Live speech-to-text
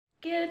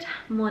Good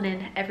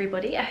morning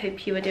everybody, I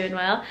hope you are doing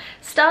well.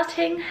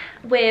 Starting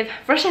with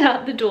rushing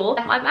out the door.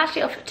 I'm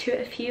actually off to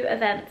a few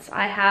events.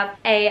 I have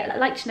a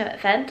like to know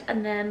event,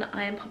 and then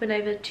I am popping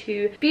over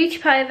to beauty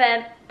pie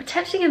event,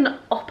 potentially an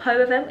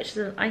Oppo event, which is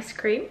an ice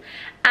cream,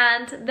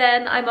 and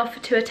then I'm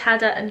off to a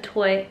Tada and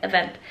Toy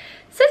event.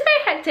 So it's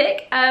very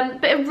hectic,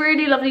 but a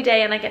really lovely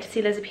day, and I get to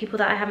see loads of people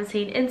that I haven't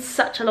seen in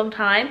such a long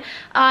time.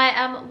 I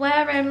am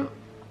wearing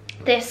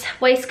this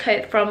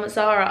waistcoat from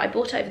ZARA. I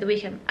bought it over the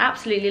weekend,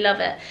 absolutely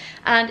love it,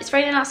 and it's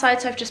raining outside,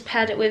 so I've just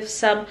paired it with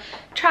some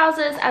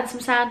trousers and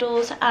some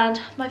sandals and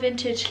my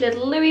vintage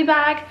little Louis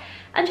bag,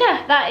 and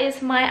yeah, that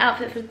is my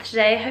outfit for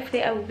today.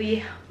 Hopefully I will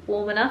be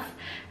warm enough,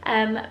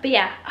 but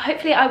yeah,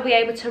 hopefully I'll be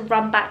able to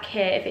run back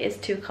here if it is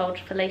too cold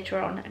for later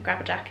on and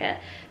grab a jacket,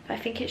 but I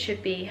think it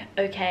should be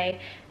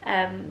okay.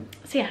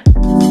 So yeah.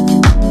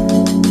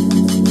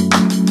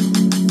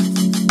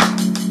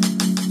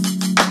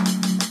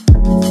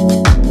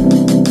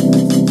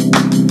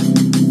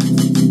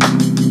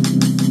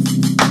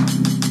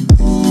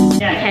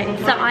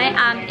 So I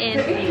am in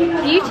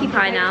beauty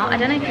pie now. I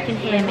don't know if you can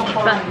hear me,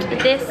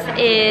 but this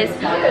is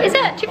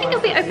it, do you think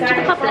it'll be open to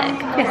the public?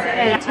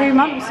 Yes, 2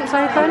 months it's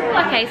open.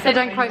 Okay, so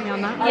don't quote me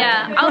on that.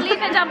 Yeah, I'll leave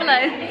it down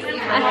below.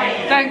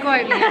 Don't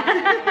quote me.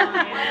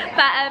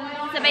 But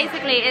so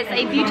basically it's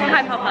a beauty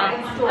pie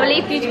pop-up. I'll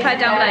leave beauty pie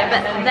down below,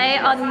 but they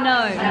are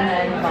known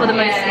for the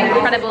most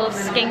incredible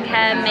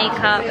skincare,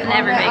 makeup and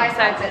everything.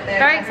 So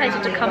very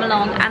excited to come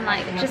along and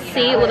like just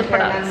see all the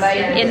products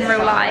in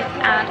real life,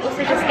 and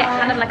also just get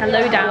kind of like a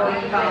lowdown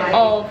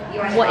of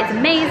what is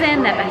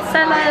amazing, their best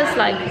sellers,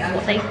 like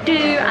what they do,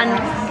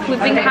 and we've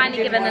been kind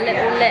of given a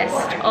little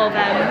list of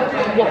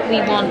what we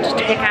want to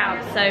pick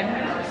out. So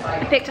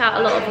I picked out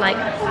a lot of like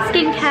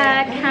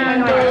skincare,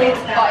 candles,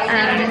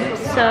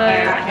 so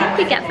I think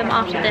we get them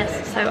after this,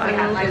 so I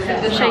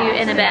will show you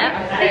in a bit.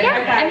 But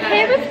yeah, I'm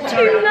here with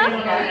Tula.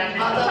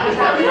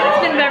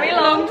 It's been very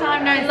long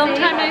time no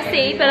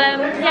see, but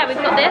yeah, we've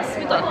got this,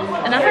 we've got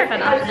another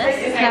event after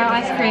this. Yeah,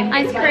 ice cream.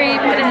 Ice cream,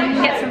 we're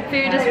gonna get some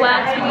food as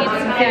well, so we need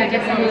some food,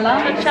 get some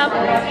lunch up.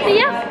 But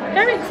yeah,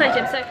 very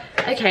excited. So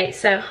okay,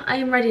 so I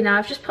am ready now.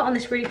 I've just put on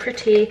this really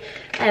pretty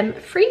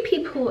Free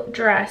People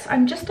dress.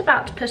 I'm just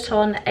about to put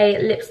on a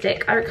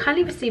lipstick. I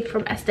kindly received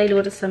from Estee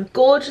Lauder some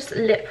gorgeous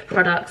lip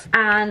products,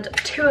 and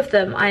 2 of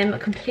them I'm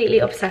completely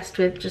obsessed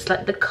with, just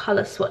like the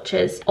colour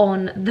swatches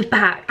on the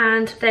back.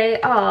 And they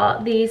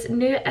are these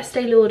new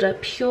Estee Lauder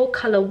Pure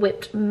Colour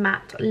Whipped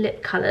Matte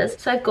Lip Colours.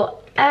 So I've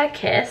got Air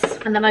Kiss,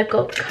 and then I've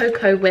got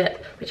Cocoa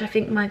Whip, which I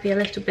think might be a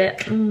little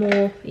bit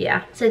more,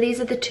 yeah. So these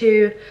are the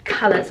 2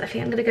 colours. I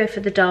think I'm gonna go for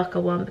the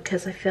darker one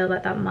because I feel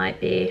like that might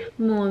be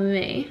more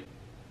me.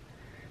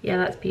 Yeah,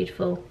 that's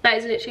beautiful. That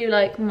is literally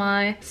like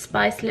my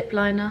Spice lip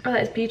liner. Oh,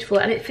 that is beautiful,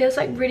 and it feels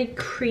like really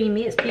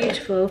creamy. It's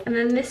beautiful. And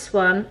then this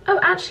one, oh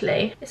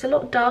actually, it's a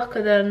lot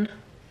darker than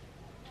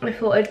I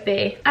thought it'd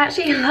be. I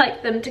actually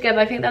like them together.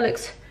 I think that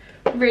looks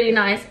really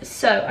nice.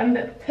 So I'm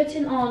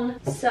putting on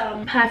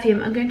some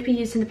perfume. I'm going to be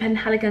using the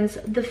Penhaligon's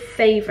The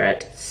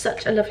Favourite.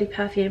 Such a lovely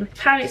perfume.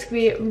 Apparently it's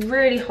going to be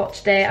really hot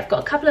today. I've got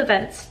a couple of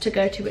events to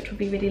go to, which will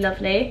be really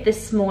lovely.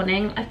 This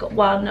morning I've got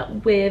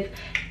one with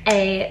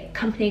a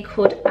company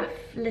called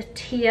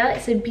FEAUTRED.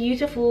 It's a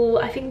beautiful,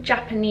 I think,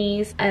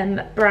 Japanese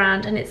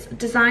brand, and it's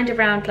designed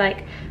around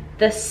like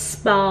the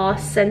spa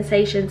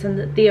sensations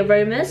and the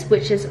aromas,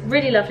 which is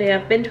really lovely.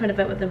 I've been to an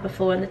event with them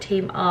before and the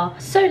team are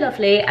so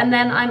lovely. And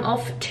then I'm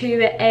off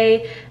to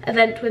a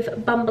event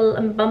with Bumble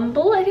and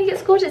Bumble, I think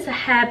it's called. It's a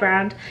hair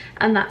brand,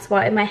 and that's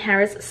why my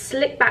hair is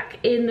slicked back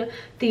in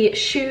the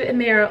Shoe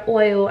Amira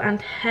oil and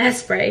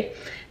hairspray,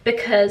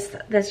 because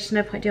there's just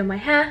no point doing my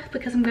hair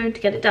because I'm going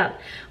to get it done,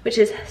 which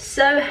is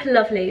so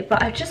lovely.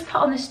 But I've just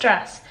put on this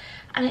dress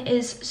and it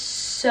is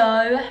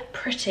so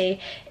pretty.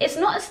 It's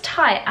not as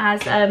tight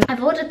as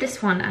I've ordered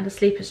this one and a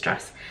sleeper's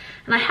dress,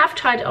 and I have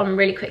tried it on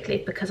really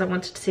quickly because I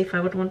wanted to see if I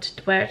would want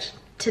to wear it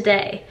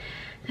today.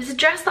 There's a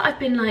dress that I've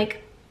been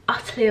like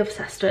utterly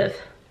obsessed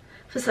with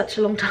for such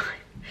a long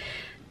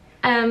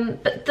time,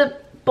 but the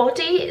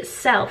body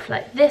itself,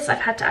 like this, I've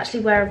had to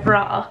actually wear a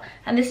bra,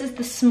 and this is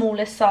the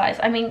smallest size.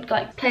 I mean,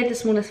 like, played the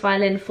smallest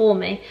violin for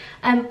me,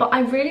 but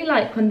I really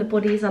like when the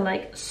bodies are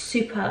like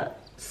super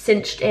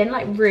cinched in,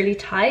 like really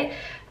tight.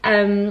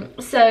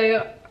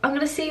 So I'm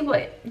gonna see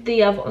what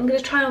I'm gonna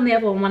try on the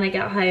other one when I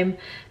get home,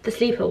 the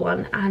sleeper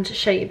one, and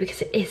show you,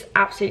 because it is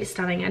absolutely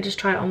stunning. And just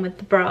try it on with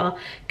the bra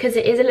because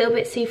it is a little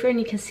bit see-through and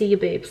you can see your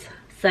boobs.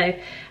 So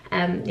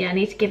yeah, I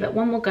need to give it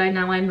one more go.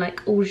 Now I'm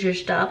like all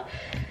zhuzhed up.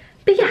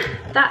 But yeah,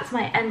 that's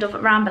my end of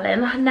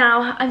rambling.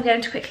 Now I'm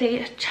going to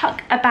quickly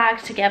chuck a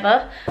bag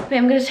together.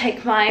 I'm going to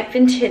take my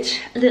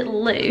vintage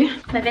little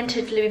my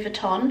vintage Louis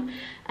Vuitton,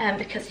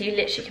 because you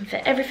literally can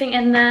fit everything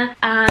in there.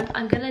 And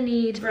I'm going to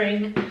need to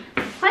bring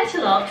quite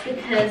a lot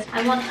because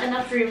I want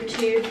enough room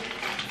to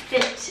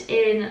fit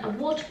in a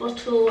water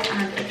bottle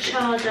and a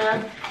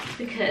charger,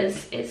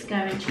 because it's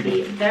going to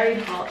be very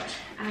hot,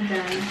 and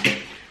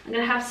I'm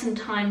gonna have some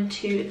time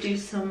to do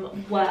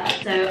some work.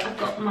 So I've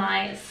got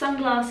my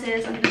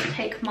sunglasses. I'm gonna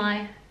take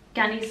my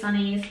Ganni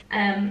Sunnies,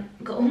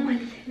 got all my,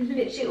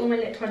 literally all my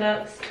lip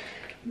products,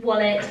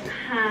 wallet,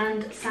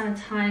 hand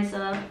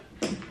sanitizer,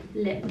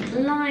 lip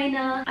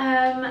liner,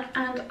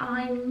 and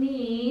I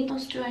need,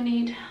 what else do I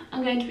need?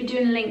 I'm going to be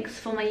doing links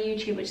for my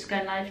YouTube, which is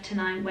going live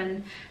tonight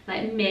when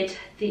like mid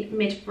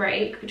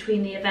break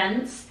between the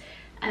events.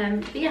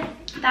 But yeah,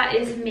 that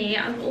is me.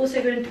 I'm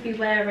also going to be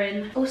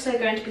wearing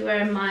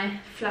my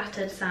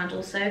flattered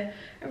sandals, so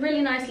a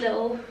really nice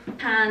little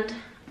hand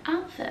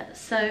outfit.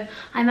 So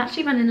I'm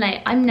actually running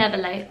late. I'm never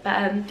late, but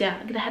yeah,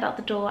 I'm gonna head out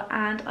the door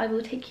and I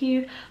will take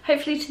you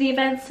hopefully to the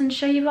events and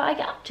show you what I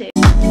get up to.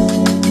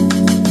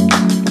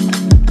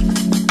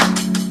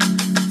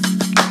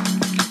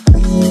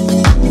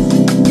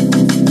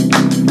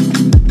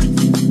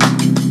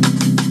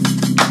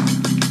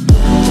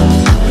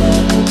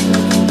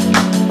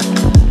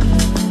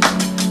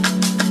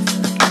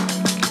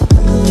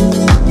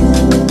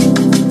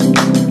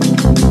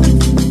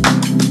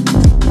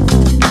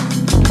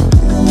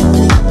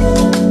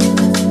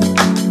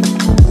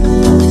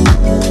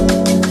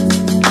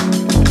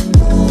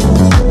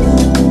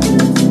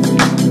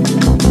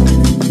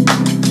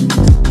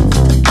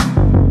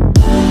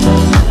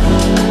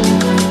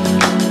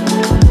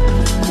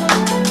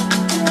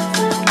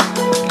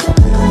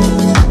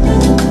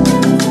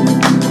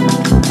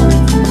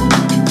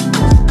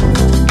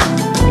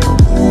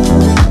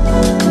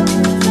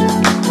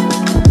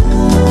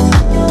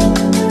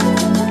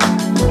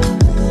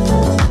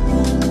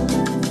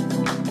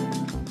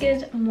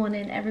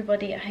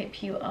 Everybody, I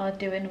hope you are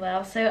doing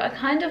well. So I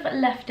kind of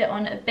left it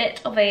on a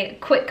bit of a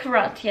quick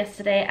rut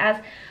yesterday as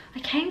I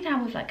came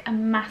down with like a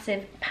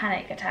massive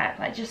panic attack,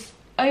 like just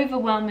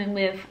overwhelming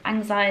with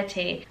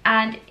anxiety,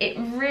 and it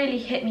really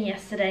hit me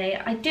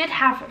yesterday. I did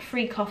have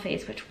free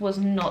coffees, which was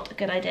not a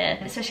good idea,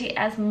 especially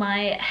as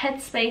my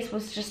headspace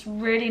was just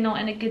really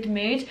not in a good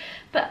mood.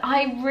 But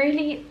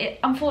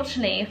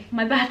unfortunately,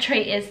 my bad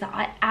trait is that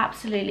I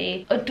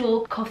absolutely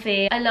adore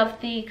coffee. I love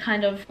the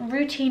kind of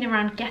routine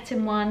around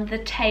getting one, the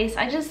taste,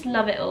 I just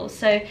love it all.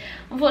 So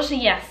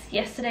unfortunately, yes,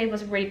 yesterday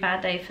was a really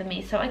bad day for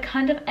me, so I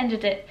kind of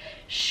ended it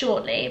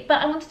shortly.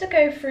 But I wanted to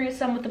go through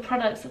some of the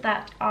products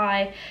that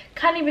I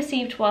kindly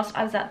received whilst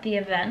I was at the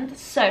event.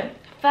 So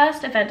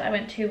first event I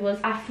went to was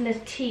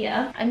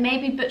FEAUTRED. I may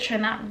be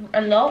butchering that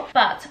a lot,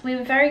 but we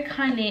were very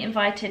kindly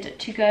invited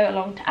to go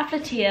along to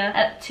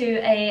FEAUTRED, to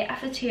a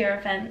FEAUTRED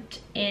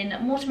event in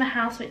Mortimer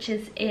House, which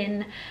is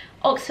in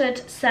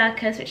Oxford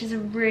Circus, which is a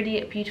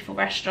really beautiful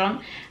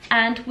restaurant.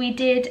 And we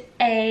did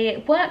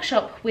a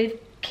workshop with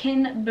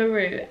Kin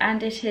Baru,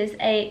 and it is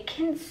a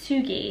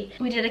kintsugi.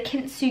 We did a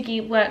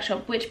kintsugi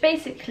workshop, which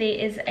basically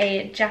is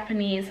a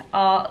Japanese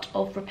art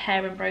of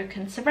repairing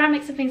broken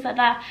ceramics and things like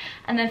that,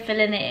 and then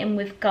filling it in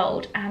with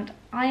gold. And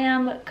I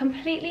am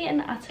completely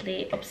and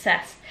utterly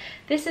obsessed.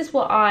 This is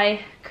what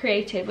I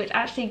created, which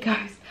actually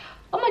goes,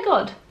 oh my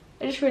god,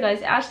 I just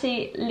realised it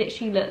actually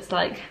literally looks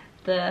like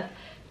the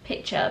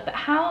picture, but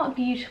how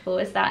beautiful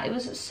is that? It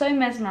was so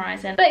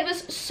mesmerizing, but it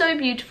was so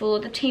beautiful.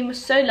 The team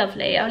was so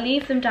lovely. I'll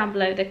leave them down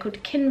below. They're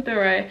called Kin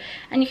Baru,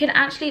 and you can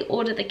actually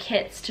order the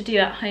kits to do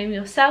at home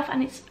yourself,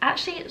 and it's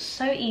actually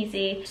so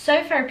easy,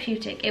 so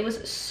therapeutic. It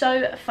was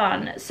so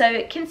fun.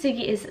 So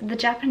kintsugi is the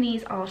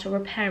Japanese art of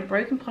repairing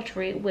broken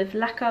pottery with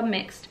lacquer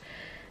mixed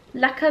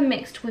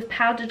with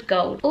powdered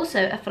gold.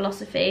 Also a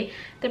philosophy,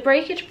 the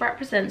breakage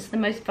represents the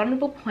most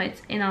vulnerable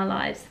points in our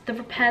lives. The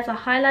repairs are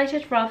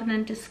highlighted rather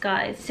than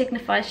disguised,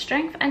 signify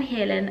strength and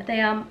healing. They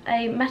are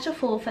a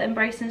metaphor for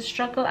embracing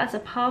struggle as a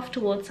path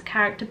towards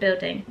character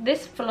building.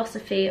 This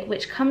philosophy,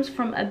 which comes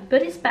from a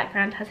Buddhist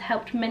background, has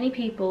helped many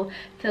people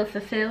feel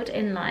fulfilled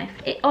in life.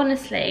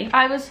 Honestly,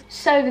 I was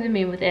so over the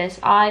moon with this.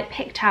 I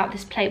picked out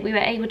this plate. We were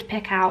able to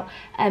pick out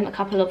a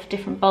couple of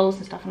different bowls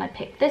and stuff, and I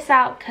picked this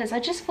out because I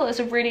just thought it was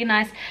a really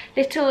nice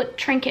little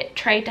trinket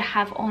tray to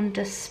have on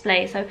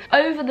display. So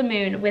over the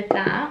moon with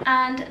that.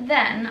 And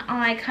then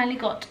I kindly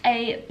got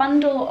a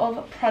bundle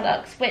of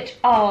products which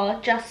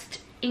are just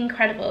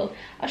incredible.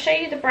 I'll show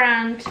you the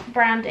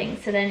branding,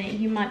 so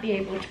then you might be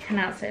able to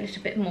pronounce it a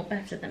little bit more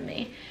better than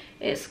me.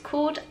 It's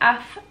called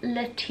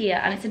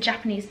FEAUTRED, and it's a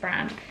Japanese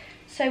brand.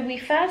 So we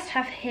first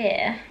have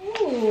here,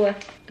 ooh, a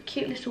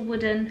cute little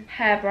wooden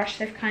hairbrush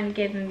they've kind of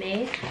given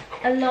me,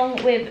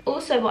 along with,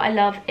 also what I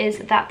love is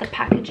that the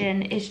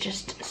packaging is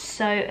just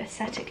so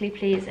aesthetically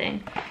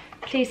pleasing.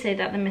 Please say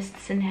that the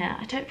mist's in here.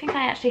 I don't think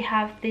I actually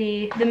have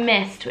the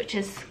mist, which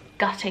is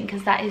gutting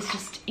because that is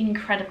just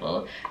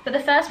incredible. But the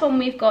first one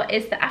we've got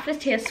is the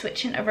FEAUTRED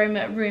Switching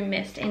Aroma Room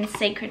Mist in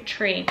Sacred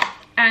Tree.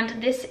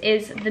 And this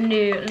is the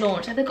new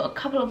launch. They've got a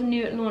couple of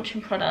new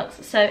launching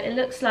products. So it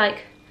looks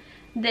like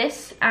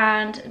this,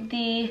 and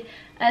the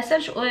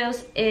essential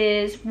oils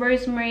is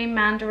rosemary,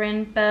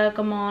 mandarin,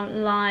 bergamot,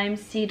 lime,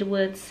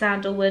 cedarwood,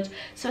 sandalwood.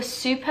 So a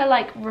super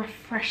like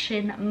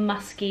refreshing,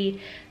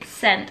 musky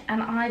scent,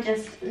 and I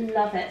just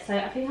love it. So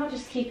I think I'll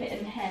just keep it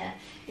in here.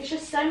 It's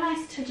just so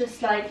nice to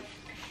just like,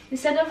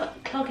 instead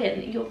of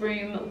clogging your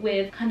room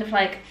with kind of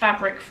like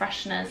fabric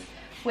fresheners,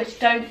 which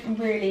don't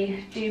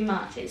really do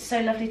much. It's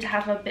so lovely to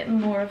have a bit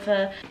more of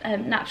a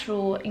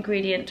natural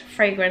ingredient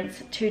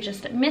fragrance to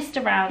just mist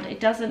around. It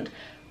doesn't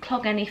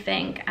clog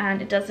anything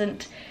and it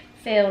doesn't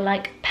feel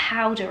like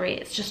powdery.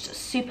 It's just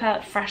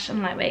super fresh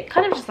and lightweight,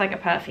 kind of just like a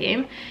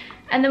perfume.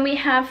 And then we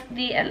have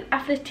the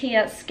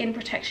FEAUTRED Skin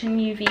Protection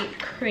UV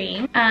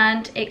Cream,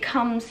 and it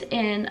comes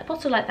in a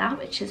bottle like that,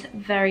 which is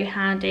very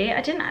handy.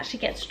 I didn't actually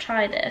get to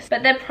try this,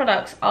 but their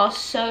products are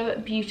so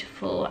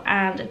beautiful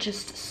and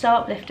just so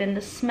uplifting.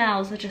 The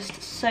smells are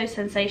just so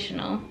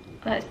sensational.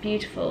 That's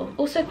beautiful.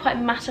 Also quite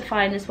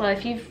mattifying as well.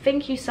 If you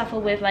think you suffer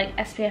with like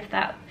SPFs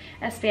that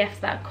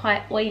are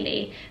quite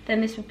oily,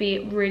 then this would be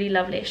really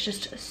lovely. It's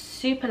just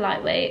super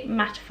lightweight,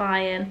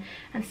 mattifying,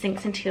 and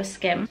sinks into your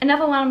skin.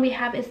 Another one we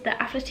have is the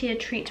FEAUTRED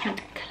Treatment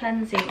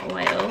Cleansing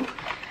Oil.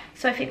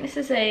 So I think this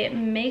is a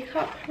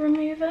makeup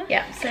remover.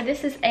 Yeah, so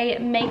this is a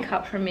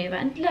makeup remover,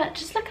 and look,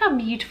 just look how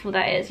beautiful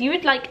that is. You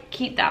would like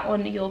keep that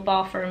on your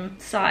bathroom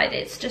side.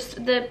 It's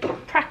just, the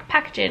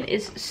packaging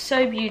is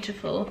so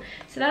beautiful.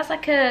 So that's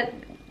like a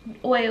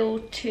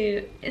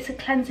it's a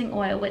cleansing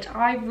oil, which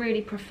I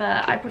really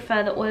prefer. I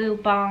prefer the oil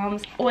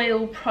balms,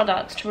 oil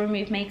products to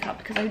remove makeup,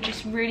 because I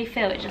just really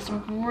feel it just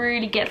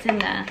really gets in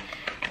there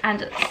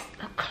and it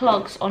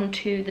clogs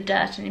onto the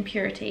dirt and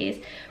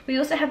impurities. We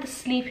also have the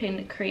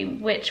sleeping cream,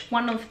 which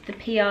one of the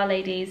PR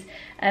ladies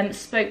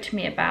spoke to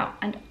me about,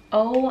 and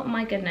oh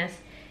my goodness,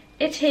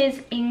 it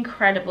is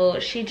incredible.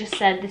 She just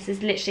said this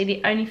is literally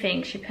the only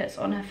thing she puts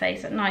on her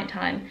face at night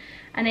time,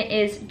 and it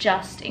is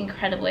just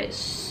incredible.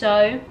 It's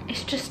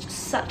just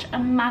such a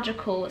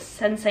magical,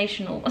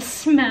 sensational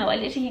smell. I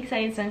literally keep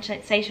saying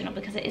sensational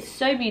because it is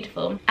so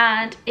beautiful.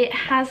 And it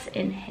has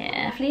in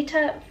here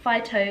FEAUTRED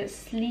Phyto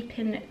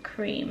Sleeping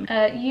Cream.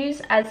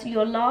 Use as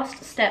your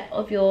last step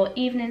of your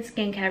evening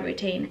skincare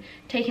routine.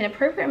 Take an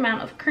appropriate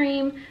amount of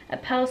cream, a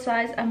pearl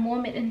size, and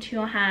warm it into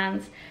your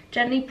hands.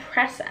 Gently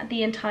press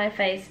the entire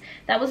face.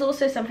 That was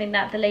also something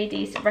that the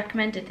ladies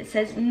recommended. It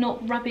says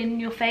not rub in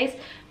your face,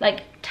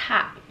 like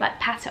tap, like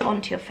pat it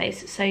onto your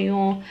face, so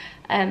you're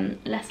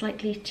less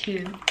likely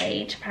to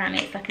age.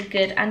 Apparently it's like a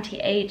good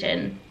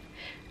anti-aging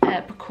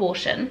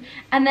precaution.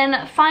 And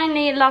then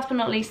finally, last but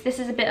not least, this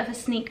is a bit of a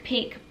sneak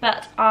peek,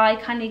 but I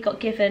kindly got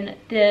given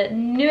the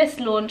newest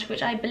launch,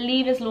 which I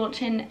believe is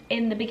launching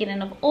in the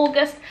beginning of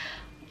August.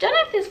 Don't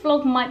know if this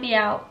vlog might be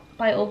out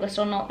by August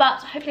or not, but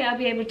hopefully I'll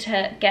be able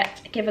to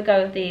give a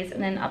go of these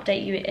and then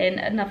update you in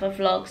another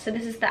vlog. So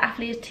this is the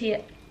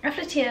FEAUTRED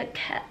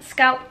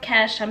Scalp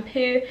Care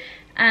Shampoo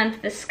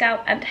and the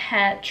Scalp and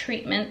Hair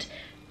Treatment.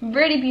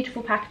 Really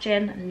beautiful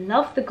packaging,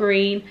 love the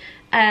green.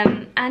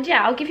 And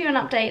yeah, I'll give you an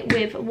update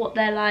with what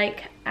they're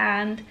like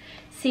and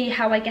see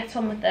how I get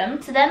on with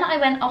them. So then I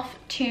went off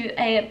to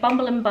a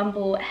Bumble and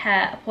Bumble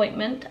hair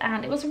appointment,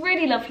 and it was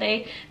really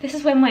lovely. This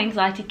is when my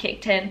anxiety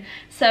kicked in.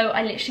 So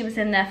I literally was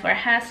in there for a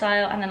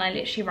hairstyle, and then I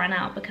literally ran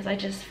out because I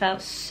just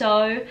felt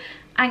so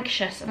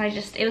anxious, and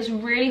it was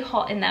really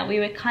hot in there. We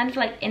were kind of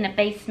like in a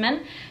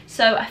basement,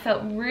 so I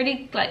felt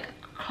really like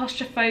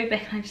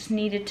claustrophobic and I just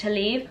needed to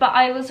leave. But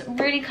I was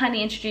really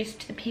kindly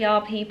introduced to the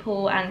PR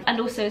people and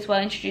also as well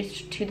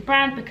introduced to the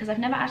brand, because I've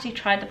never actually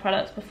tried the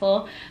products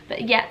before,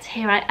 but yet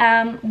here I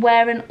am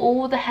wearing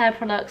all the hair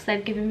products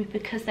they've given me,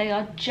 because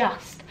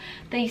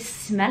they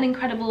smell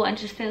incredible and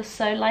just feel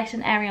so light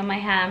and airy on my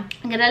hair.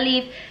 I'm gonna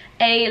leave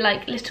a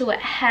like little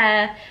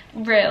hair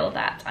reel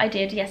that I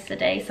did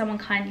yesterday. Someone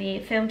kindly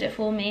filmed it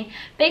for me.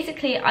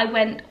 Basically I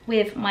went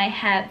with my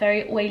hair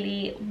very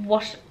oily,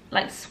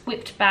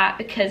 swept back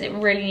because it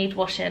really needed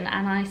washing,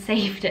 and I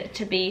saved it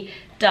to be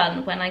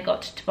done when I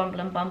got to Bumble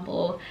and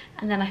Bumble,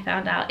 and then I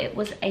found out it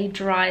was a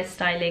dry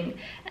styling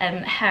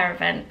hair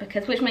event,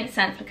 which makes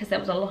sense because there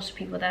was a lot of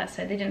people there,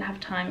 so they didn't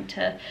have time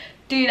to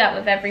do that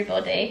with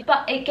everybody.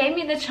 But it gave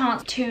me the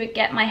chance to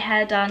get my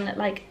hair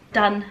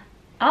done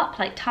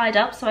tied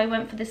up, so I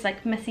went for this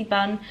like messy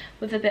bun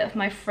with a bit of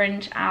my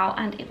fringe out,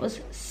 and it was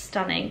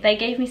stunning. They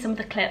gave me some of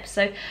the clips,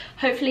 so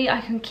hopefully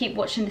I can keep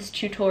watching this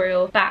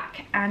tutorial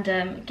back and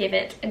give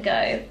it a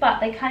go. But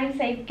they kind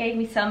of gave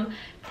me some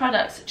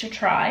products to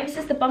try. This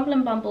is the Bumble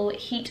and Bumble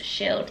Heat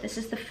Shield. This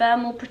is the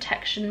thermal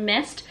protection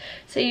mist.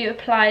 So you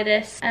apply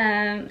this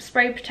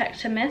spray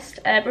protector mist,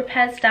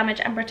 repairs damage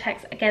and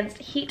protects against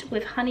heat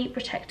with honey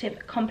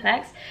protective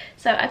complex.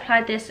 So I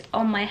applied this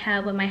on my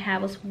hair when my hair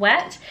was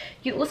wet.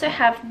 You also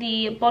have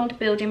the bond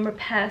building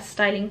repair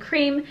styling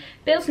cream,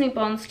 builds new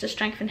bonds to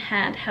strengthen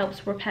hair and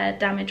helps repair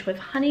damage with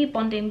honey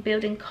bonding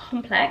building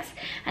complex,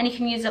 and you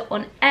can use it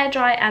on air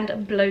dry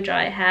and blow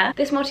dry hair.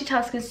 This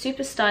multitasking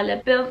super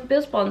styler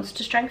builds bonds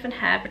to strengthen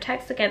hair,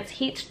 protects against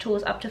heat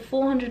tools up to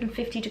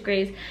 450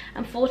 degrees,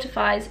 and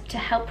fortifies to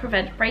help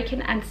prevent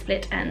breaking and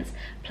split ends.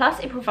 Plus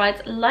it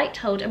provides light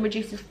hold and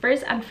reduces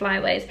frizz and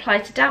flyaways. Apply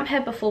to damp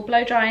hair before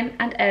blow drying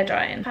and air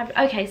drying.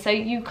 Okay,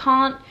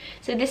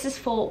 so this is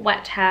for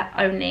wet hair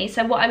only.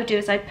 So what I would do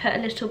is I put a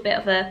little bit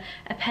of a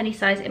penny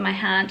size in my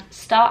hand,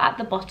 start at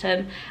the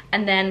bottom,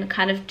 and then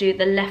kind of do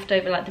the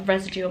leftover, like the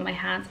residue on my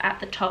hands at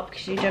the top,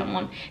 because you don't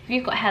want, if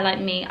you've got hair like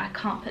me, I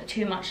can't put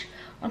too much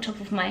on top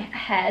of my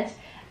head.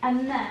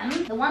 And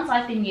then the ones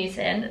I've been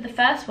using, the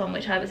first one,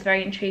 which I was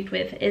very intrigued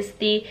with, is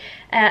the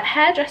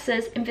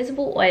Hairdresser's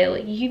Invisible Oil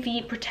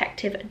UV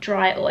Protective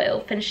Dry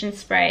Oil Finishing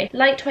Spray.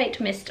 Lightweight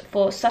mist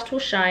for subtle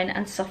shine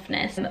and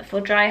softness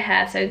for dry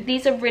hair. So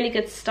these are really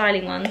good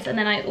styling ones. And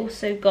then I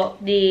also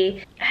got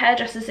the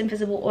Hairdresser's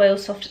Invisible Oil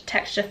Soft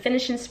Texture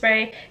Finishing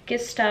Spray.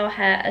 Gives style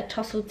hair a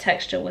tousled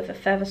texture with a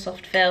feather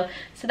soft feel.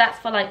 So that's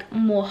for like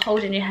more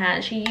holding your hair.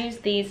 And she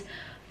used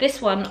this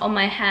one on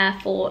my hair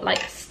for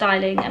like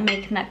styling and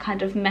making that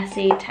kind of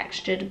messy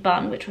textured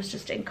bun, which was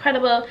just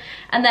incredible.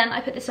 And then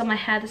I put this on my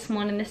hair this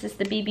morning. This is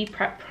the BB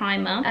Prep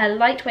Primer, a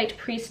lightweight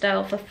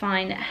pre-style for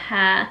fine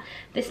hair.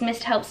 This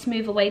mist helps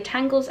smooth away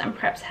tangles and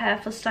preps hair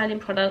for styling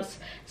products.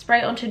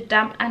 Spray onto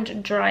damp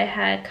and dry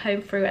hair,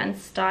 comb through and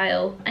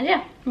style. And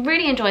yeah,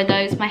 really enjoyed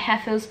those. My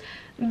hair feels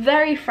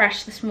very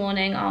fresh this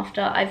morning after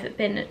I've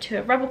been to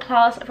a rebel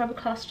class. A rebel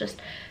class just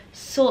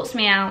sorts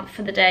me out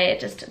for the day. It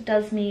just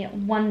does me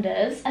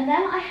wonders. And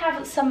then I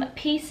have some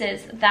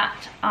pieces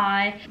that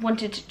I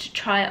wanted to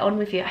try on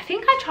with you. I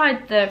think I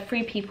tried the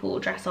Free People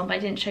dress on, but I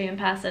didn't show you in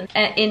person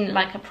in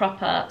like a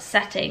proper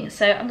setting.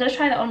 So I'm going to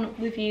try that on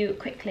with you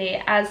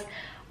quickly, as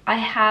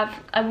I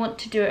want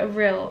to do a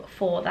reel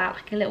for that,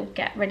 like a little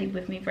get ready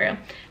with me reel.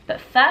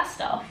 But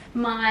first off,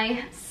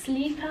 my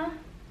sleeper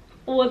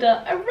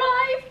order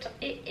arrived.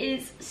 It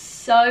is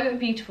so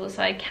beautiful,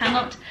 so I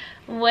cannot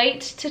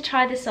wait to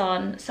try this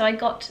on. So I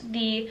got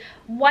the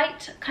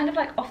white, kind of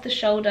like off the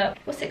shoulder,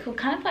 what's it called,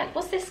 kind of like,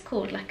 what's this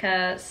called, like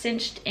a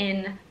cinched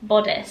in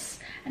bodice.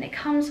 And it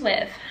comes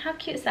with, how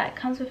cute is that? It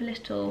comes with a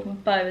little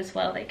bow as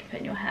well that you can put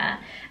in your hair.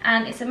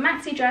 And it's a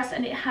maxi dress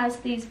and it has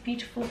these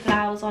beautiful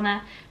flowers on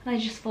it. And I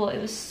just thought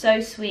it was so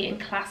sweet and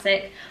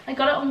classic. I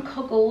got it on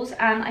Coggles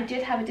and I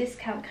did have a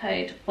discount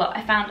code. Well,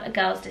 I found a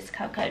girl's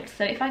discount code.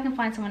 So if I can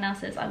find someone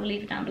else's, I will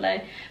leave it down below.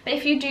 But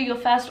if you do your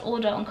first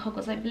order on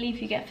Coggles, I believe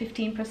you get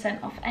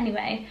 15% off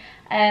anyway,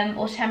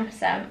 or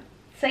 10%.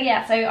 So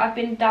yeah, so I've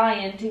been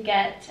dying to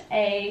get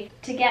a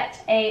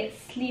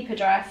sleeper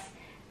dress.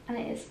 And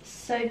it is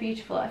so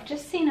beautiful. I've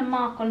just seen a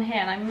mark on here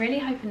and I'm really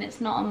hoping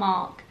it's not a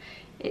mark.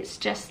 It's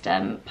just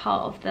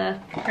part of the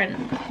print.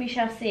 We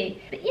shall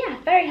see. But yeah,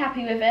 very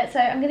happy with it. So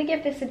I'm going to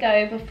give this a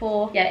go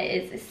before... Yeah,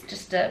 it is. It's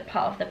just a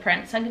part of the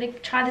print. So I'm going to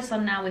try this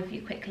on now with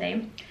you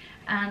quickly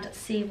and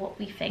see what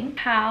we think.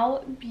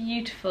 How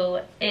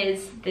beautiful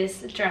is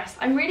this dress?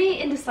 I'm really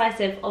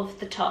indecisive of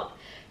the top,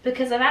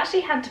 because I've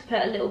actually had to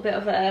put a little bit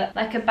of a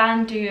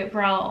bandeau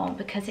bra on,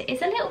 because it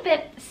is a little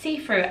bit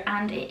see-through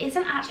and it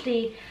isn't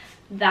actually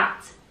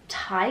that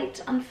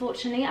tight,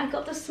 unfortunately. I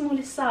got the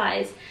smallest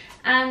size,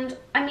 and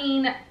I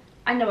mean,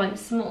 I know I'm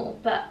small,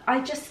 but I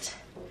just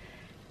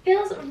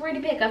feels really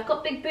big. I've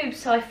got big boobs,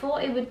 so I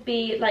thought it would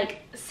be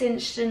like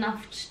cinched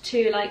enough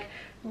to like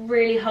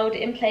really hold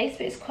it in place,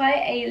 but it's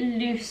quite a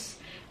loose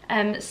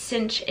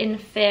cinch in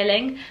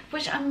feeling,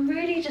 which I'm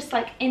really just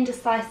like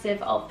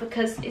indecisive of,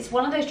 because it's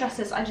one of those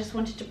dresses I just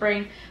wanted to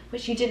bring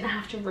which you didn't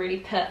have to really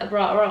put a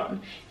bra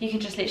on. You can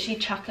just literally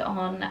chuck it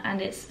on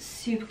and it's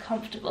super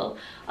comfortable.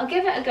 I'll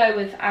give it a go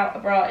without a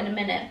bra in a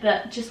minute,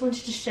 but just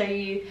wanted to show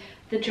you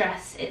the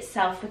dress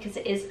itself because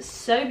it is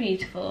so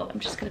beautiful. I'm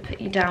just going to put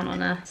you down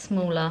on a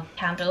smaller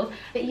candle.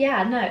 But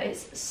yeah, no,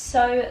 it's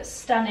so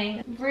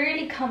stunning,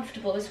 really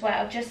comfortable as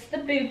well. Just the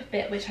boob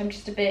bit, which I'm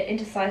just a bit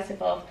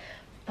indecisive of,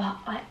 but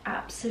I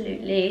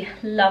absolutely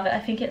love it. I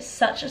think it's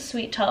such a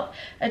sweet top,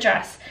 a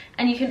dress,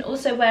 and you can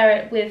also wear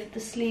it with the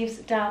sleeves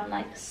down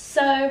like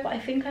so, but I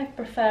think I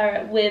prefer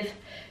it with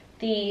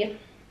the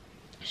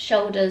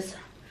shoulders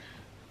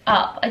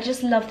up. I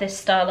just love this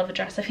style of a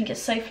dress. I think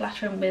it's so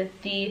flattering with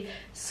the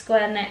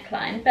square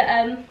neckline. But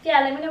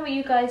yeah, let me know what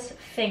you guys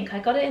think. I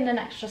got it in an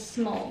extra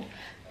small,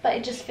 but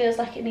it just feels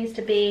like it needs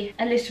to be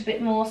a little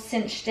bit more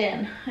cinched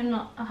in. I'm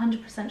not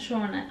 100% sure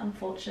on it,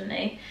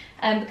 unfortunately,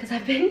 because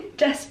I've been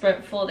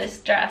desperate for this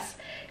dress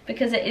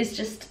because it is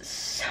just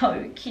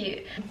so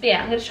cute. But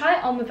yeah, I'm going to try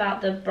it on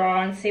without the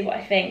bra and see what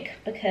I think,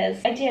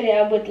 because ideally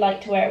I would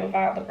like to wear it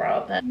without the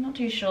bra, but I'm not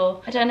too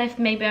sure. I don't know if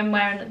maybe I'm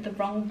wearing the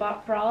wrong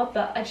bra,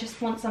 but I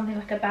just want something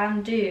like a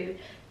bandeau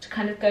to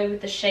kind of go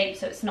with the shape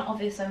so it's not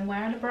obvious I'm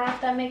wearing a bra,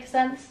 if that makes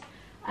sense.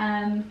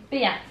 But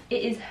yeah,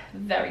 it is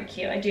very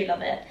cute. I do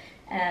love it.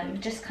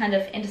 Just kind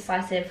of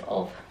indecisive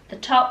of the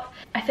top.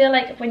 I feel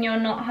like when you're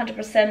not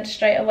 100%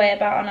 straight away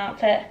about an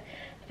outfit,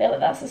 I feel like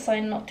that's a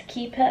sign not to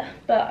keep it,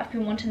 but I've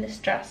been wanting this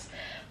dress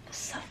for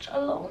such a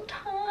long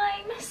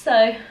time,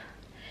 so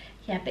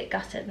yeah, a bit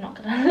gutted, not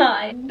gonna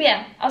lie. But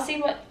yeah,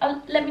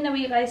 let me know what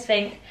you guys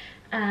think,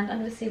 and I'm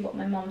gonna see what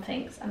my mom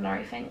thinks and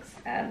Laurie thinks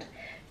and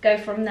go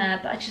from there.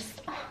 But I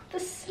just, the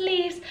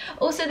sleeves.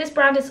 Also, this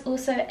brand is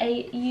also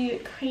a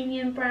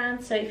Ukrainian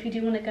brand, so if you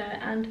do want to go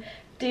and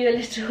do a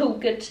little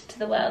good to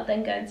the world,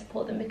 then go and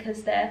support them,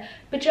 because their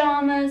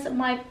pyjamas,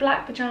 my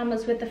black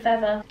pyjamas with the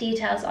feather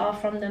details, are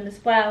from them as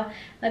well.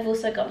 And I've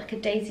also got like a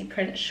daisy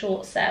print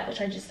short set,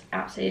 which I just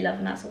absolutely love,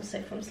 and that's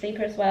also from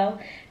Sleeper as well.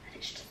 And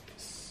it's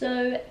just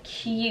so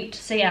cute.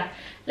 So yeah,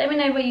 let me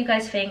know what you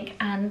guys think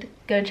and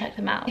go and check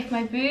them out. If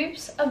my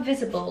boobs are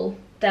visible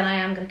then I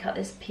am going to cut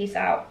this piece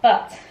out.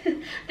 But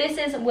this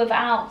is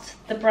without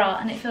the bra,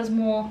 and it feels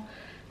more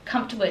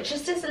comfortable. It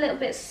just is a little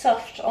bit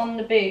soft on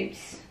the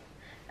boobs.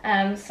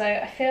 So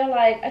I feel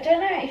like, I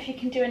don't know if you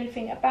can do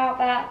anything about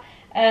that,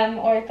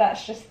 or if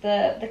that's just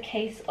the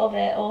case of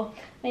it, or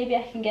maybe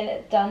I can get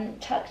it done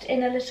tucked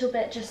in a little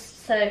bit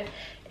just so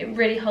it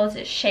really holds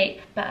its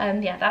shape.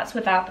 But yeah, that's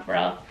without the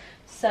bra.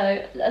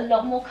 So a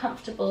lot more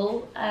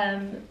comfortable,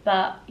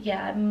 but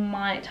yeah, I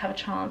might have a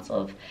chance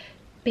of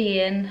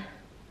being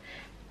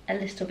a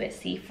little bit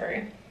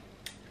see-through.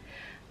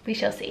 We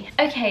shall see.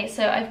 Okay,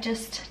 so I've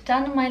just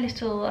done my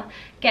little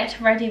get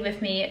ready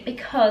with me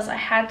because I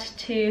had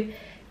to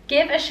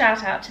give a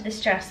shout out to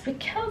this dress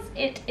because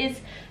it is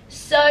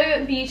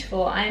so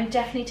beautiful. I am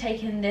definitely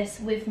taking this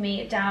with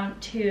me down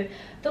to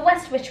the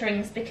West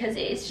Witterings because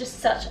it is just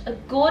such a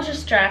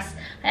gorgeous dress.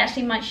 I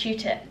actually might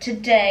shoot it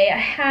today. I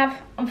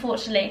have,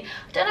 unfortunately,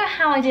 I don't know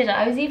how I did it.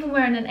 I was even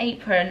wearing an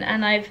apron,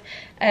 and I've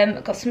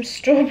got some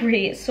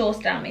strawberry sauce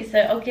down me, so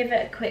I'll give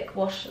it a quick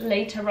wash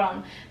later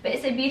on. But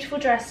it's a beautiful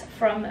dress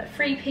from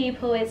Free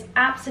People. It's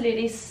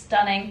absolutely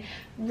stunning,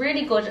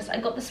 really gorgeous. I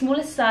got the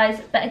smallest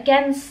size, but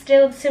again,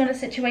 still a similar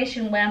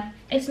situation where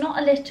it's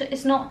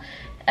not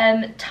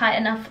tight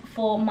enough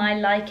for my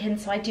liking,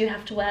 so I do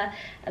have to wear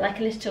like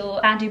a little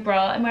bandeau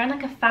bra. I'm wearing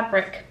like a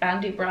fabric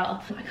bandeau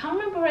bra. I can't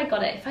remember where I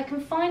got it. If I can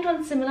find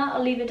one similar,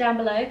 I'll leave it down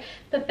below.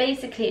 But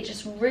basically it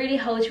just really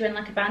holds you in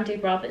like a bandeau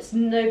bra, but it's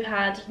no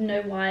pad,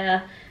 no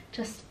wire,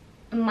 just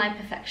my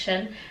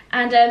perfection.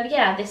 And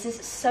yeah, this is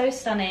so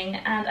stunning,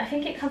 and I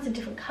think it comes in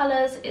different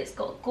colours. It's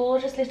got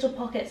gorgeous little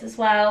pockets as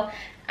well,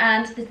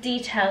 and the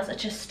details are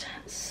just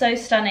so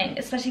stunning,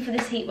 especially for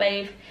this heat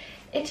wave.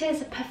 It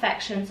is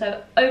perfection,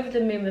 so over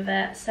the moon with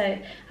it. So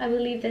I will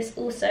leave this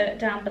also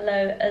down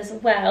below as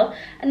well.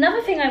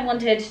 Another thing I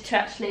wanted to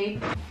actually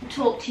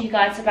talk to you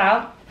guys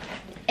about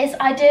is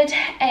I did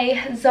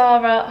a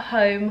ZARA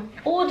home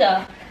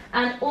order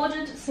and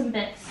ordered some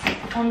bits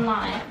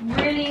online,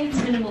 really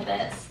minimal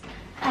bits.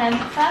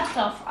 First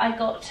off, I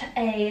got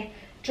a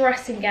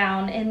dressing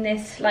gown in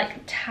this like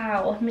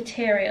towel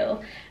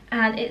material,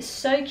 and it's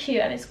so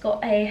cute, and it's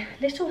got a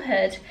little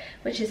hood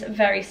which is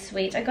very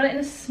sweet. I got it in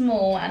a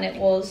small, and it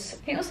was,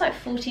 I think it was like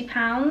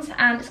 £40,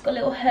 and it's got a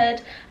little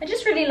hood. I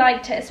just really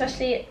liked it,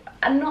 especially,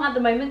 and not at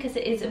the moment because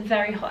it is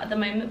very hot at the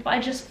moment, but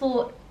I just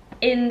thought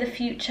in the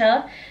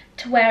future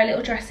to wear a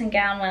little dressing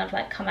gown when I've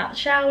like come out the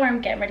shower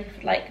and getting ready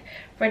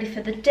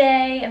for the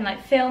day and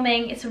like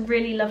filming. It's a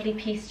really lovely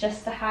piece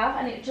just to have,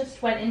 and it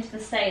just went into the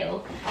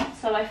sale,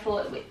 so I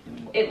thought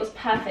it was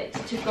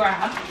perfect to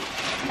grab.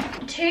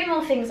 Two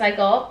more things I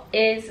got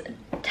is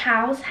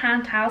towels,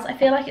 hand towels. I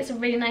feel like it's a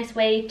really nice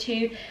way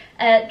to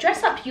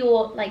dress up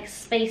your like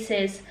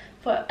spaces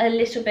for a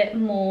little bit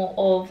more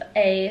of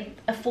a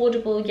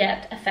affordable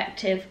yet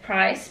effective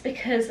price,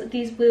 because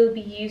these will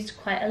be used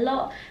quite a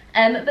lot,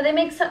 but they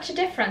make such a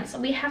difference.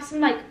 We have some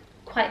like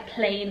quite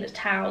plain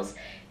towels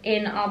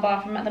in our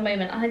bathroom at the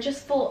moment, and I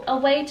just thought a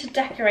way to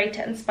decorate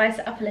it and spice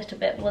it up a little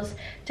bit was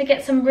to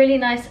get some really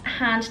nice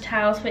hand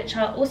towels, which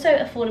are also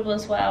affordable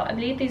as well. I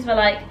believe these were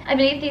like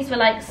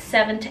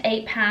 £7 to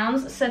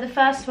 £8. So the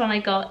first one I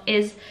got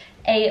is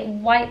a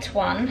white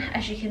one.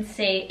 As you can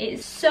see,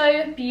 it's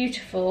so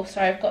beautiful.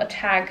 Sorry, I've got a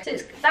tag. So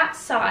it's that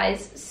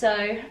size,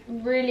 so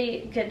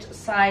really good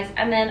size.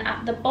 And then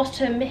at the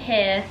bottom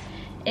here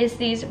is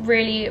these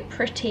really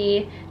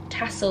pretty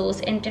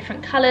tassels in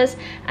different colours,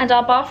 and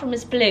our bathroom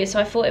is blue, so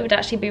I thought it would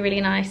actually be really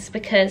nice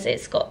because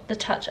it's got the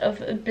touch of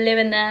blue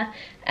in there,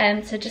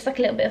 so just like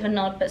a little bit of a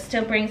nod, but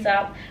still brings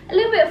out a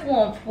little bit of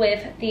warmth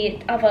with the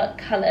other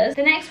colours.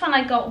 The next one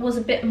I got was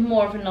a bit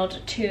more of a nod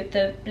to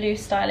the blue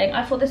styling.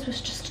 I thought this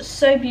was just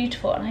so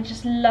beautiful, and I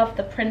just love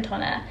the print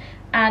on it,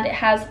 and it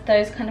has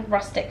those kind of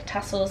rustic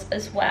tassels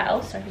as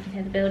well, so if you can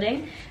hear the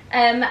building.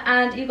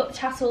 And you've got the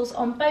tassels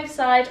on both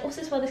sides.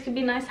 Also as well, this could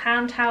be a nice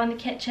hand towel in the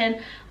kitchen.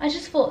 I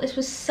just thought this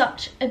was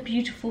such a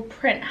beautiful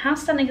print. How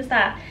stunning is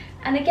that?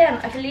 And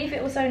again, I believe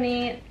it was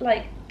only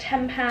like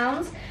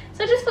 £10.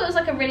 So I just thought it was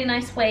like a really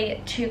nice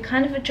way to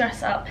kind of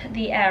dress up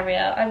the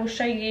area. I will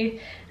show you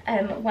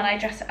when I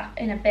dress it up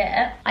in a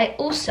bit.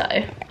 I'll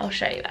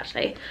show you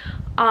actually.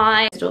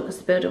 Because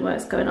the building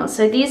work's going on.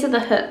 So these are the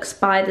hooks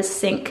by the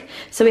sink.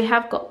 So we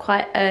have got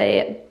quite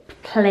a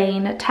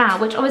plain towel,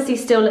 which obviously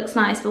still looks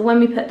nice, but when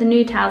we put the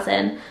new towels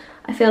in,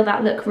 I feel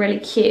that look really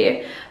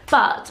cute.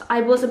 But I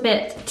was a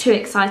bit too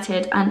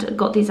excited and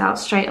got these out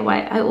straight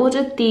away. I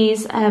ordered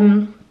these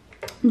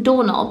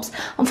doorknobs.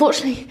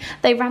 Unfortunately,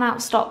 they ran out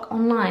of stock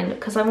online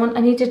because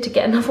I needed to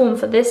get another one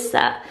for this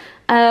set.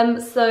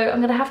 So I'm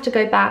gonna have to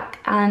go back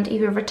and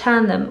either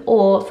return them,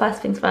 or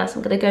first things first,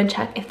 I'm gonna go and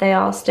check if they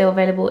are still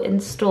available in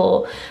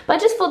store. But I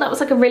just thought that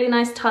was like a really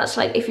nice touch,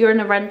 like if you're in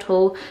a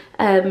rental,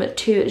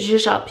 to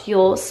zhuzh up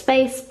your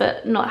space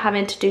but not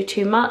having to do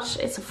too much.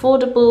 It's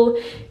affordable,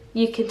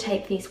 you can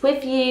take these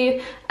with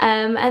you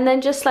and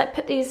then just like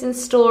put these in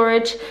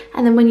storage,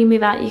 and then when you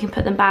move out you can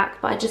put them back.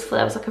 But I just thought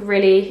that was like a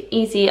really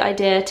easy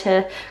idea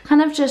to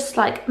kind of just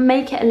like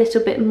make it a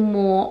little bit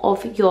more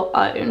of your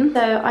own.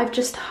 So I've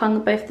just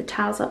hung both the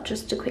towels up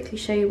just to quickly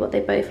show you what they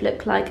both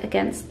look like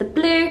against the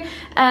blue.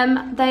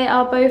 They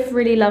are both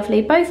really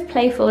lovely, both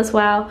playful as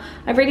well.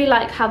 I really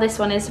like how this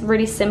one is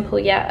really simple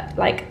yet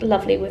like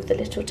lovely with the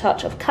little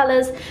touch of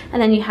colours,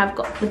 and then you have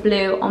got the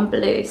blue on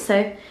blue.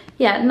 So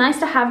yeah, nice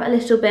to have a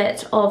little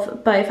bit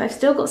of both. I've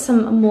still got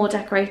some more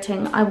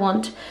decorating I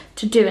want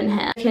to do in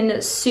here.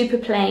 It's super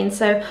plain,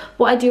 so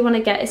what I do want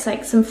to get is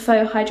like some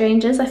faux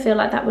hydrangeas. I feel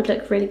like that would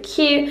look really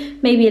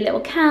cute. Maybe a little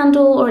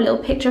candle or a little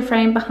picture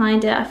frame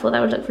behind it. I thought that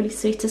would look really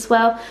sweet as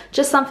well.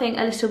 Just something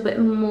a little bit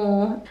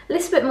more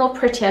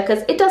prettier,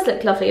 because it does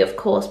look lovely of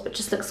course, but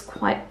just looks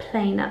quite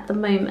plain at the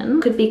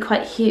moment. Could be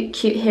quite cute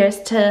here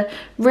is to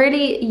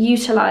really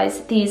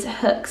utilize these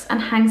hooks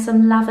and hang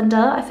some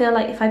lavender. I feel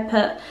like if I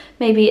put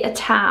maybe a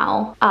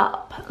towel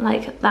up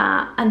like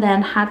that and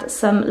then had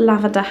some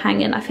lavender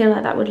hanging, I feel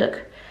like that would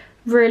look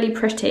really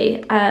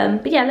pretty.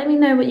 But yeah, let me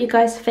know what you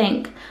guys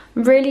think.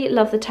 Really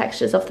love the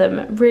textures of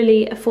them,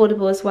 really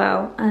affordable as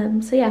well.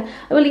 So yeah,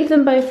 I will leave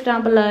them both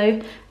down below,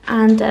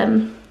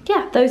 and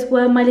yeah, those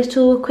were my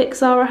little quick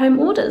Zara home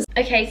orders.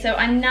 Okay, so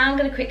I'm now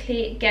going to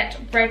quickly get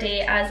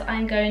ready as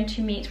I'm going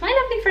to meet my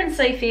lovely friend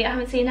Sophie. I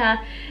haven't seen her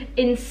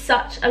in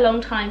such a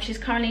long time. She's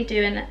currently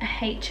doing a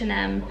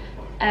H&M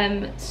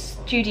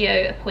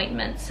studio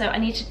appointment, so I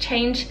need to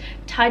change,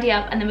 tidy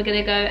up, and then we're going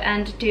to go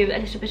and do a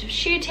little bit of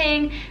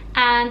shooting.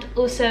 And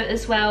also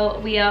as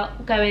well, we are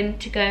going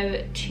to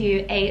go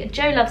to a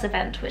Joe Loves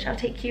event, which I'll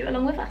take you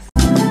along with us.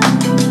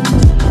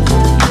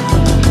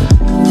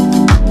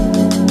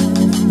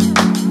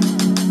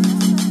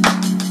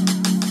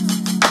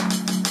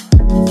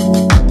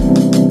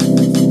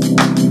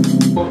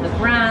 The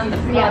brand, the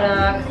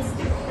product.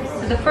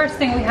 The first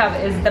thing we have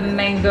is the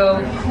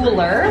mango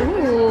cooler.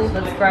 Ooh.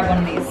 Let's grab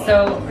one of these.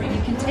 So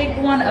you can take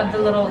one of the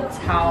little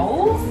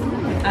towels.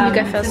 You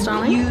go first,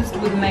 darling. Used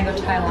with mango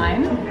tie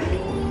line.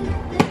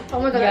 Oh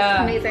my god,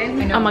 that's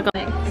amazing. Oh my god.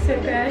 So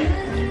good.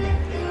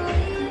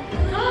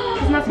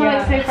 Doesn't that smell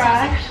like so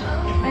fresh?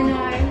 I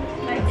know.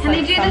 Like, can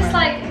they do this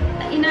like,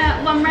 you know,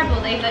 at One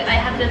Rebel, they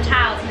have the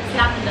towels and it's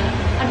lavender.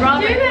 I'd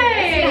rather. Do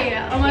they?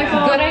 Oh my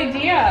god. Good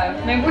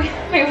idea. Maybe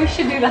we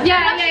should do that.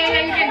 Yeah,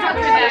 you can talk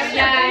to them.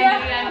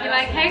 Yeah. Be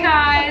like, hey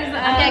guys.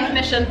 I'm getting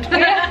commissioned. Oh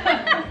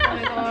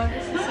my god,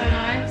 this is so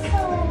nice.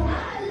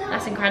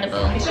 That's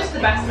incredible. It's just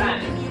the best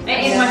scent. It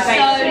is my so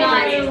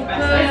nice.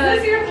 Is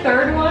this your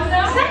third one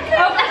now? Second.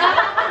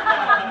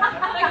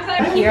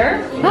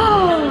 Here.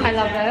 I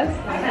love this.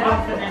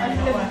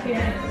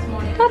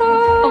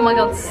 Oh my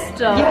god,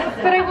 stop. Yeah,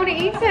 but I want to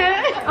eat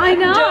it. I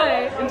know.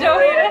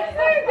 Don't eat it.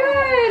 So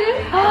good.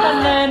 And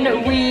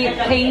then we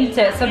paint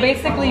it. So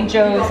basically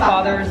Joe's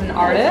father is an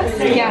artist.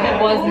 Yeah.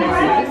 It was an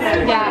artist.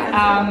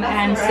 Yeah.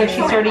 And so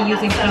she started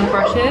using paint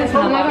brushes and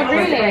a lot of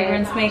really?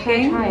 fragrance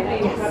making.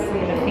 Yes. So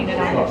you're gonna paint it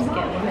on your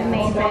skin.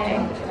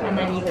 Amazing. And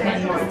then you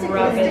can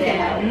rub it in.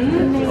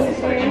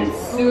 And it's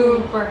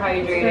super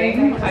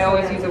hydrating. I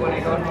always use it when I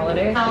go on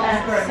holiday.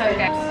 So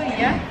good.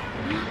 Yeah.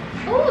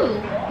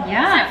 Ooh.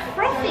 Yeah.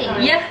 Frothy.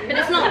 Yeah. But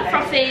it's not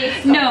frothy.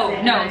 No.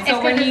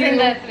 So when you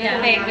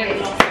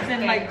it's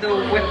in like the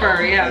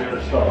whipper, yeah.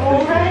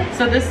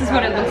 So this is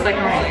what it looks like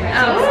normally.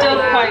 So it's still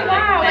quite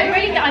wow. like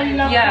thick. I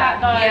love that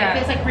though. Yeah.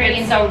 It's like really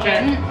It's so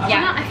indulgent.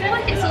 Yeah, I feel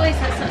like it's always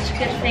like such a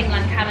good thing,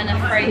 like having a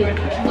fragrant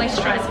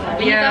moisturizer.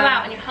 When you go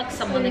out and you hug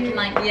someone, they can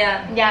like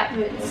Yeah. Yeah.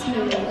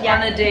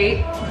 On a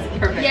date, it's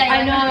perfect. Yeah,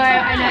 I know,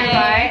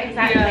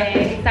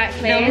 right?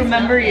 Exactly. They'll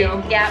remember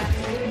you. Yeah.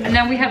 And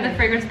then we have the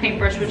fragrance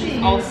paintbrush, which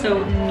is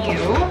also new.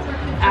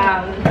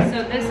 So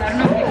this, I don't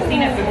know if you've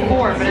seen it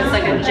before, but it's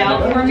like a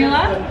gel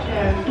formula.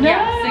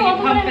 Yeah, so you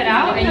pump it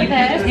out and you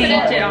can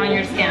paint it on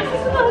your skin.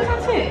 Oh,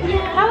 that's it.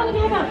 Yeah. How long have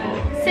you had that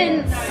for?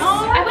 Since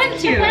I went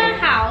to their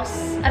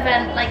house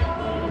event like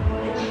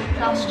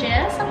last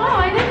year, somehow.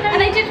 Oh, I didn't know.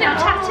 And they did little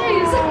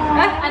tattoos.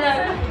 I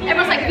know.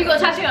 Everyone's like, have you got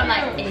a tattoo? I'm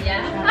like,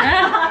 yeah.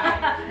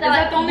 Is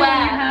that the only one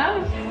you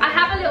have? I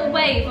have a little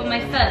wave on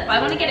my foot, but I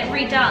want to get it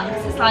redone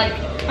because it's like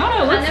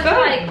Oh, let's kind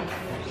go. of like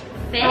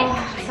thick.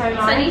 So nice.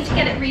 So I need to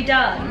get it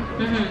redone.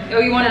 Oh,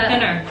 you want it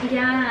thinner?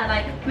 Yeah,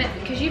 like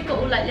because you've got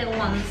all like little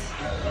ones.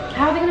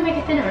 How are they going to make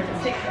it thinner if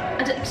it's thick?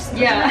 I just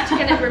Yeah. have to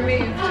get it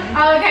removed.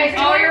 Oh, okay.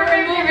 So you're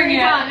removing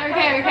it.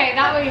 Okay.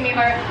 That way you mean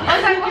I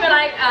was like, You were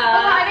like,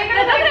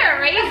 they're not gonna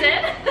erase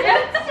it.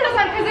 Just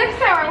like, because if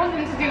so, I want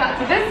them to do that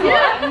to this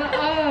one.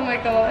 Oh my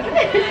god.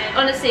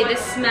 Honestly, this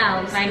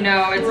smells. I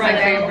know, it's my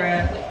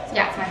favorite.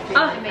 Yeah, it's my favorite.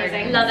 Oh,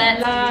 Amazing. love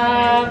it.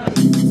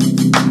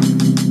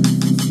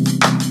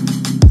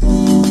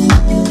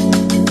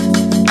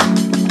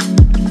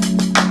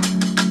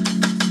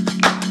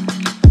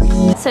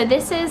 So So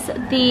this is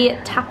the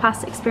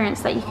tapas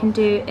experience that you can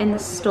do in the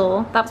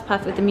store. That was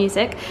perfect with the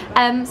music.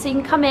 So you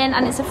can come in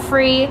and it's a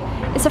free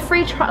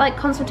like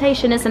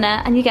consultation, isn't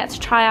it? And you get to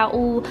try out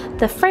all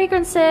the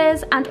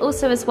fragrances and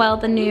also as well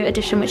the new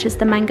addition, which is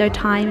the mango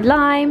thyme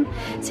lime.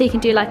 So you can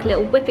do like a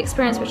little whip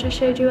experience, which I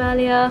showed you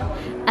earlier,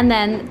 and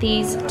then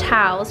these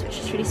towels, which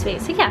is really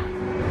sweet. So yeah,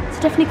 so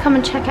definitely come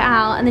and check it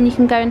out, and then you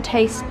can go and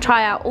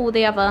try out all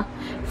the other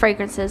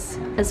fragrances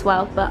as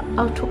well, but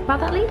I'll talk about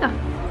that later.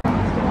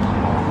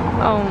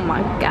 Oh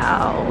my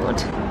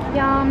god,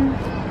 yum.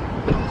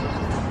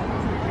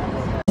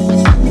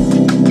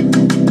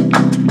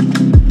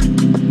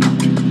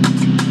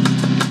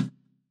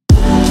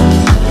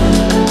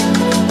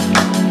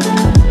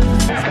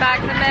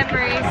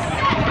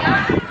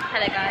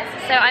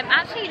 So I'm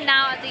actually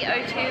now at the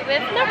O2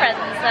 with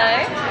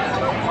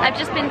Lorenzo. I've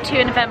just been to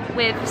an event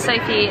with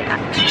Sophie at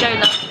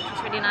Jola, which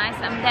was really nice,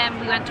 and then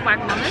we went to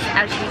Wagamama's,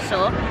 as you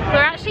saw. We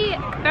were actually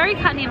very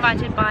kindly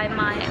invited by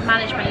my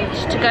management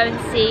to go and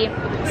see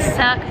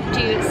Cirque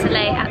du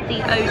Soleil at the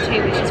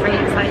O2, which is really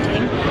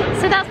exciting.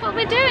 So that's what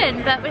we're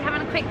doing, but we're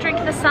having a quick drink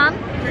in the sun.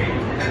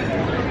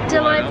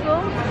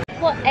 Delightful.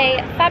 What a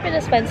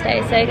fabulous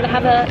Wednesday. So we're gonna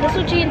have a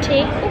little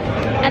G&T,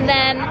 and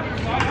then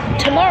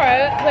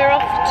tomorrow we're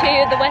off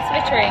to the West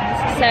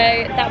Vitterings,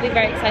 so that'll be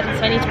very exciting,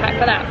 so I need to pack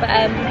for that. But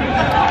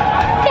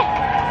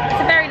yeah,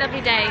 it's a very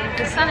lovely day.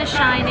 The sun is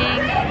shining,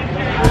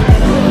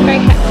 very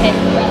hectic,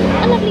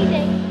 but a lovely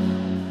day.